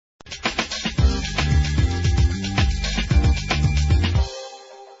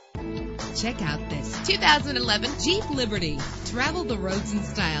Check out this 2011 Jeep Liberty. Travel the roads in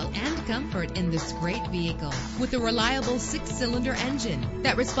style and comfort in this great vehicle with a reliable 6-cylinder engine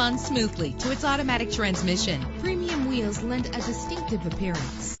that responds smoothly to its automatic transmission. Premium wheels lend a distinctive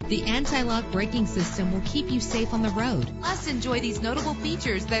appearance. The anti-lock braking system will keep you safe on the road. Plus, enjoy these notable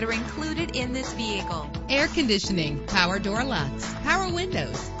features that are included in this vehicle: air conditioning, power door locks, power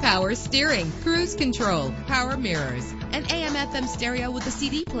windows, power steering, cruise control, power mirrors, an AM/FM stereo with a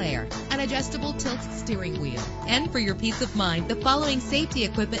CD player, an adjustable tilt steering wheel. And for your peace of mind, the following safety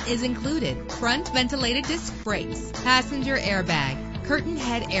equipment is included: front ventilated disc brakes, passenger airbag, curtain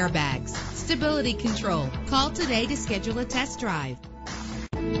head airbags, stability control. Call today to schedule a test drive.